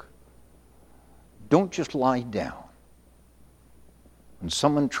this book? Don't just lie down when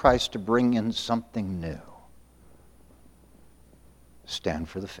someone tries to bring in something new. Stand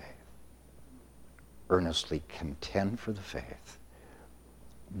for the faith. Earnestly contend for the faith.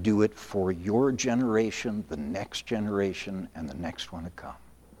 Do it for your generation, the next generation, and the next one to come.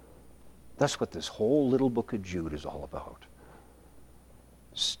 That's what this whole little book of Jude is all about.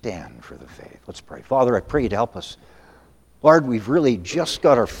 Stand for the faith. Let's pray. Father, I pray you'd help us. Lord, we've really just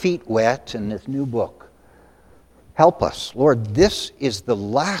got our feet wet in this new book. Help us. Lord, this is the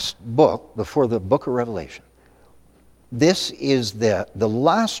last book before the book of Revelation. This is the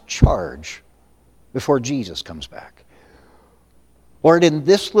last charge before Jesus comes back. Lord, in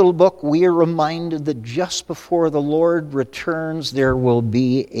this little book, we are reminded that just before the Lord returns, there will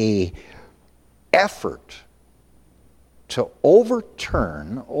be an effort to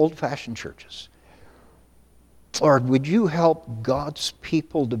overturn old-fashioned churches. Lord, would you help God's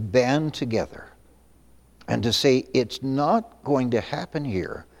people to band together and to say, it's not going to happen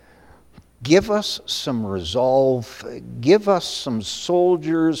here. Give us some resolve. Give us some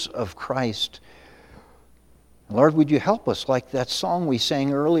soldiers of Christ. Lord, would you help us, like that song we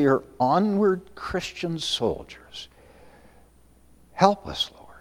sang earlier, Onward Christian Soldiers. Help us, Lord.